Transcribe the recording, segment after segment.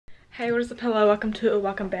Hey, what is up? Hello,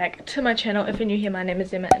 welcome back to my channel. If you're new here, my name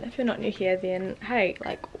is Emma, and if you're not new here, then hey,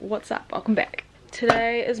 like, what's up? Welcome back.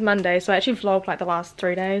 Today is Monday, so I actually vlogged like the last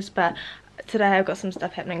 3 days, but today I've got some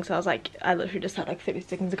stuff happening, so I was like, I literally just started like 30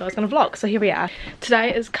 seconds ago I was gonna vlog, so here we are.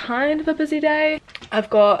 Today is kind of a busy day. I've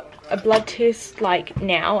got a blood test like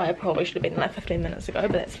now. I probably should have been like 15 minutes ago,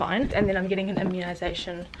 but that's fine. And then I'm getting an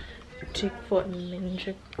immunisation check for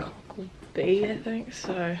meningococcal B, I think,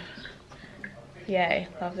 so yay,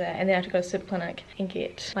 love that. And then I have to go to Super Clinic and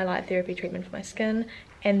get my light therapy treatment for my skin,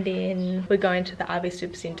 and then we're going to the RV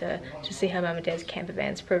Super Centre to see how Mum and Dad's camper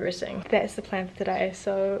van's progressing. That's the plan for today,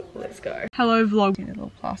 so let's go. Hello vlog. A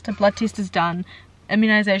little plaster. Blood test is done,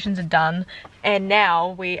 immunisations are done, and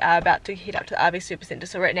now we are about to head up to the RV Super Centre.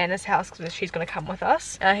 So we're at Nana's house because she's going to come with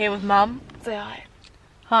us. Here with Mum. Say hi.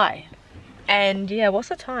 Hi. And yeah, what's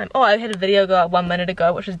the time? Oh, I had a video go up 1 minute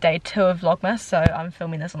ago, which was day 2 of Vlogmas, so I'm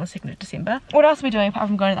filming this on the 2nd of December. What else are we doing apart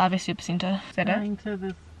from going to the RV Super Centre? Is that it? Going to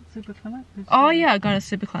the Super Clinic? Oh yeah, going to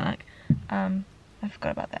Super Clinic. I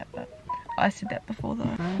forgot about that, but I said that before though.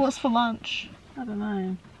 Okay. What's for lunch? I don't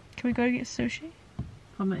know. Can we go get sushi?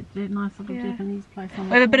 From that nice little Japanese place on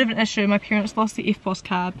the We have a bit of an issue. My parents lost the FBOS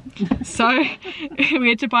card, so we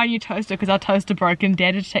had to buy a new toaster because our toaster broke, and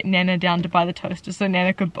Dad had to take Nana down to buy the toaster so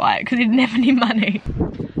Nana could buy it because he didn't have any money.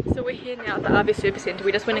 So we're here now at the RV Super Centre.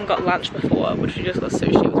 We just went and got lunch before, which we just got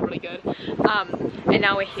sushi. It was really good. And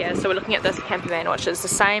now we're here, so we're looking at this camper van, which is the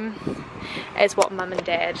same as what Mum and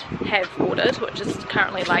Dad have ordered, which is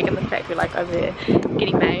currently like in the factory, like over there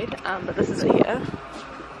getting made. But this is it here.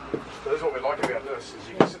 This is what we like about this, is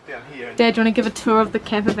you can sit down here. Dad, do you want to give a tour of the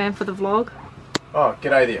camper van for the vlog? Oh,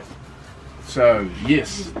 g'day there. So,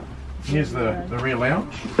 yes, here's the rear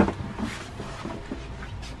lounge.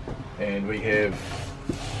 And we have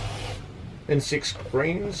insect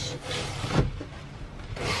screens.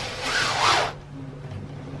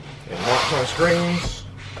 And nighttime screens.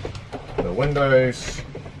 The windows.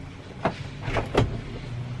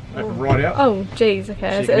 Open right out. Oh, geez,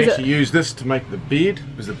 okay. So you can actually use this to make the bed,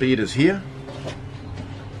 because the bed is here.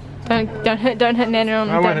 Don't hit Nana on.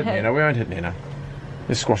 No, we won't hit Nana. We won't hit Nana.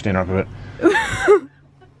 Let's squash Nana up a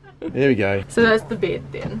bit. There we go. So that's the bed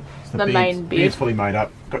then. The main bed. Bed's fully made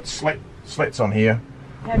up. Got slats on here.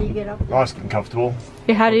 How do you get up? Nice and comfortable.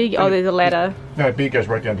 Yeah, how do you? Oh, there's a ladder. No, bed goes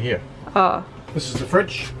right down to here. Oh. This is the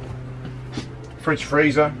fridge. Fridge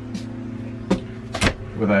freezer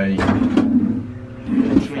with a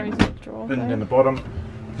bin in the bottom.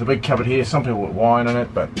 There's a big cupboard here. Some people put wine in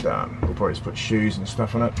it, but we'll probably just put shoes and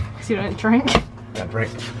stuff in it. Because you don't drink. Don't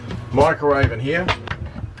drink. Microwave in here.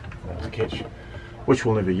 That's a catch. Which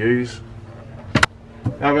we'll never use.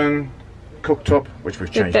 Oven, cooktop, which we've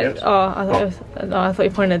changed out. Oh, I thought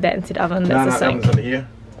you pointed at that and said oven. That's the sink. Oven's under here.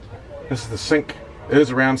 This is the sink. It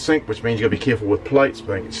is a round sink, which means you've got to be careful with plates,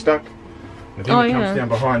 but they don't get stuck. The thing that comes down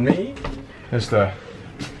behind me is the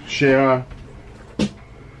shower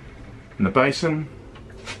and the basin.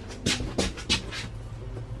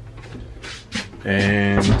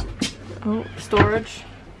 And storage.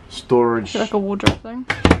 Storage. Like a wardrobe thing.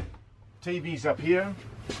 TV's up here,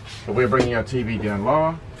 but we're bringing our TV down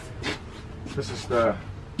lower. This is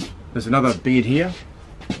there's another bed here.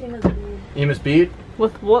 Emma's bed.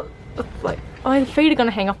 With what? Like, oh, your feet are going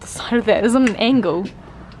to hang off the side of that. There's an angle.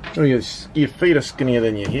 Oh, your feet are skinnier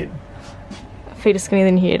than your head. Feet are skinnier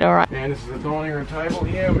than your head, alright. And this is the dining room table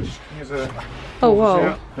here, which has a... Oh,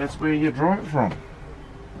 wow. That's where you drive from.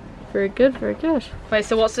 Very good, very good. Wait,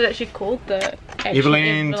 so what's it actually called? The Action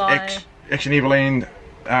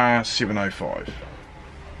 705.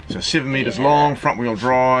 So 7 metres long, front wheel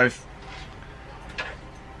drive.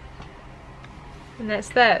 And that's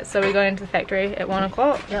that. So we're going to the factory at 1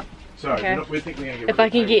 o'clock? Yep. So okay. we're thinking we're going to get if I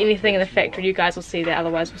can get anything in the factory, you guys will see that.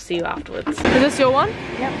 Otherwise, we'll see you afterwards. Is this your one?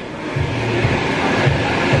 Yep.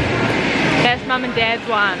 That's Mum and Dad's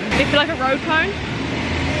one. Do you feel like a road cone?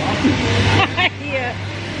 Yeah.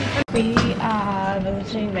 We are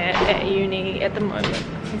visiting Matt at uni at the moment.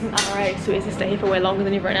 He's an RA, so he has to stay here for way longer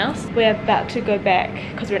than everyone else. We're about to go back,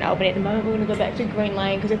 because we're in Albany at the moment, we're going to go back to Green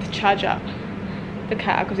Lane because we have to charge up the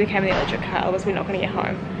car because we came in the electric car, otherwise we're not going to get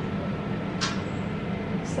home.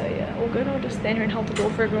 So yeah, all good. I'll just stand here and hold the door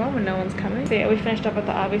for everyone when no one's coming. So yeah, we finished up at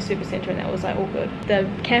the RV Super Centre and that was like all good. The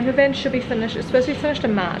camper van should be finished. It's supposed to be finished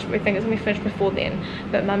in March, but we think it's going to be finished before then.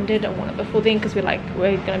 But Mum didn't want it before then because we're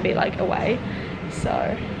going to be like away.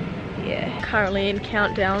 So yeah, currently in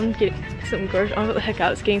countdown, getting some groceries. I've got the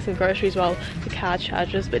hiccups, getting some groceries while the car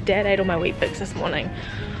charges. But Dad ate all my Wheat Bix this morning,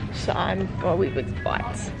 so I'm got Wheat Bix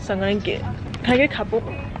bites. So I'm gonna get. Can I get a couple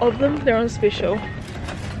of them? They're on special.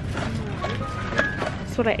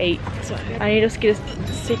 That's what I eat. So I need to get a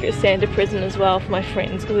Secret Santa present as well for my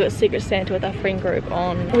friends, because we got Secret Santa with our friend group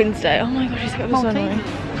on Wednesday. Oh my gosh, she's got this so annoying.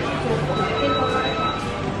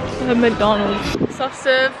 McDonald's. Soft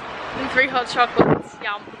serve and 3 hot chocolates.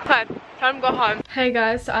 Yum. Okay, time to go home. Hey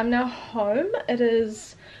guys, so I'm now home. It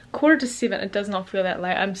is 7:15. It does not feel that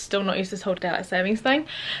late. I'm still not used to this whole daylight savings thing.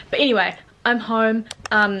 But anyway, I'm home.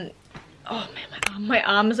 Oh man, my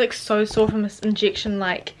arm is like so sore from this injection.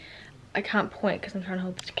 Like, I can't point because I'm trying to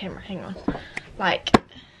hold the camera. Hang on. Like,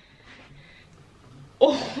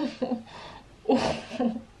 oh,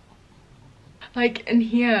 like in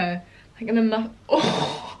here, like in the mouth.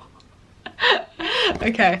 Oh.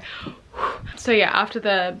 Okay. So yeah, after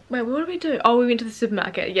the, wait, what did we do? Oh, we went to the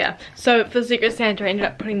supermarket, yeah. So for Secret Santa, I ended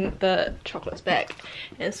up putting the chocolates back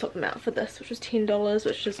and swapped them out for this, which was $10,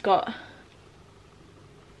 which just got,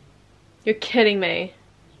 you're kidding me.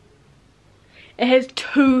 It has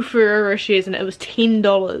 2 Ferrero Rochers and it was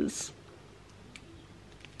 $10.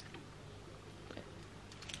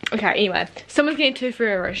 Okay, anyway, someone's getting 2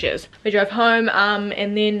 Ferrero Rochers. We drove home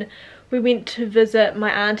and then we went to visit my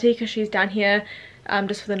auntie because she's down here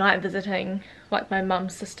just for the night visiting, like my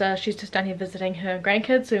mum's sister. She's just down here visiting her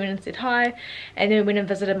grandkids, so we went and said hi. And then we went and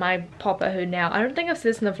visited my papa, who now, I don't think I've said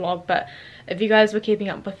this in the vlog, but if you guys were keeping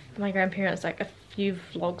up with my grandparents like a few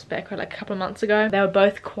vlogs back, or like a couple of months ago, they were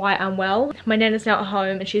both quite unwell. My nana's now at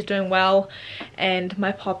home and she's doing well, and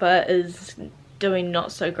my papa is doing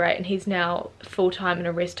not so great, and he's now full-time in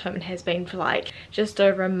a rest home and has been for like just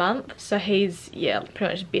over a month. So he's, yeah,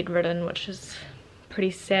 pretty much bedridden, which is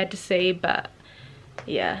pretty sad to see, but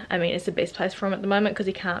yeah, I mean, it's the best place for him at the moment because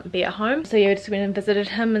he can't be at home. So yeah, we just went and visited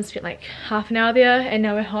him and spent like half an hour there, and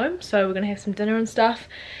now we're home. So we're gonna have some dinner and stuff,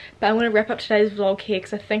 but I'm gonna wrap up today's vlog here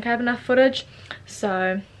because I think I have enough footage.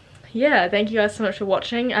 So yeah, thank you guys so much for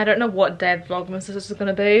watching. I don't know what day of Vlogmas this is going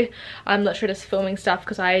to be. I'm literally just filming stuff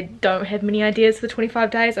because I don't have many ideas for the 25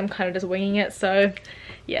 days. I'm kind of just winging it. So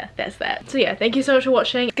yeah, that's that. So yeah, thank you so much for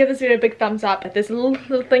watching. Give this video a big thumbs up. There's a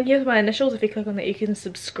little thing here with my initials. If you click on that, you can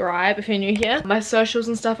subscribe if you're new here. My socials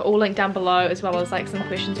and stuff are all linked down below, as well as like some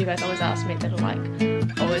questions you guys always ask me that are like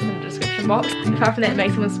always in the description box. Apart from that,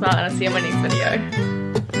 make someone smile, and I'll see you in my next video.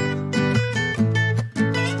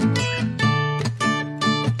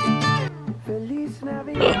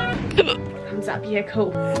 Thumbs up, yeah,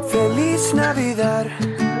 cool. Feliz Navidad.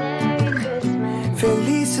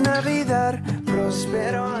 Feliz Navidad.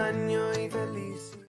 Prospero año.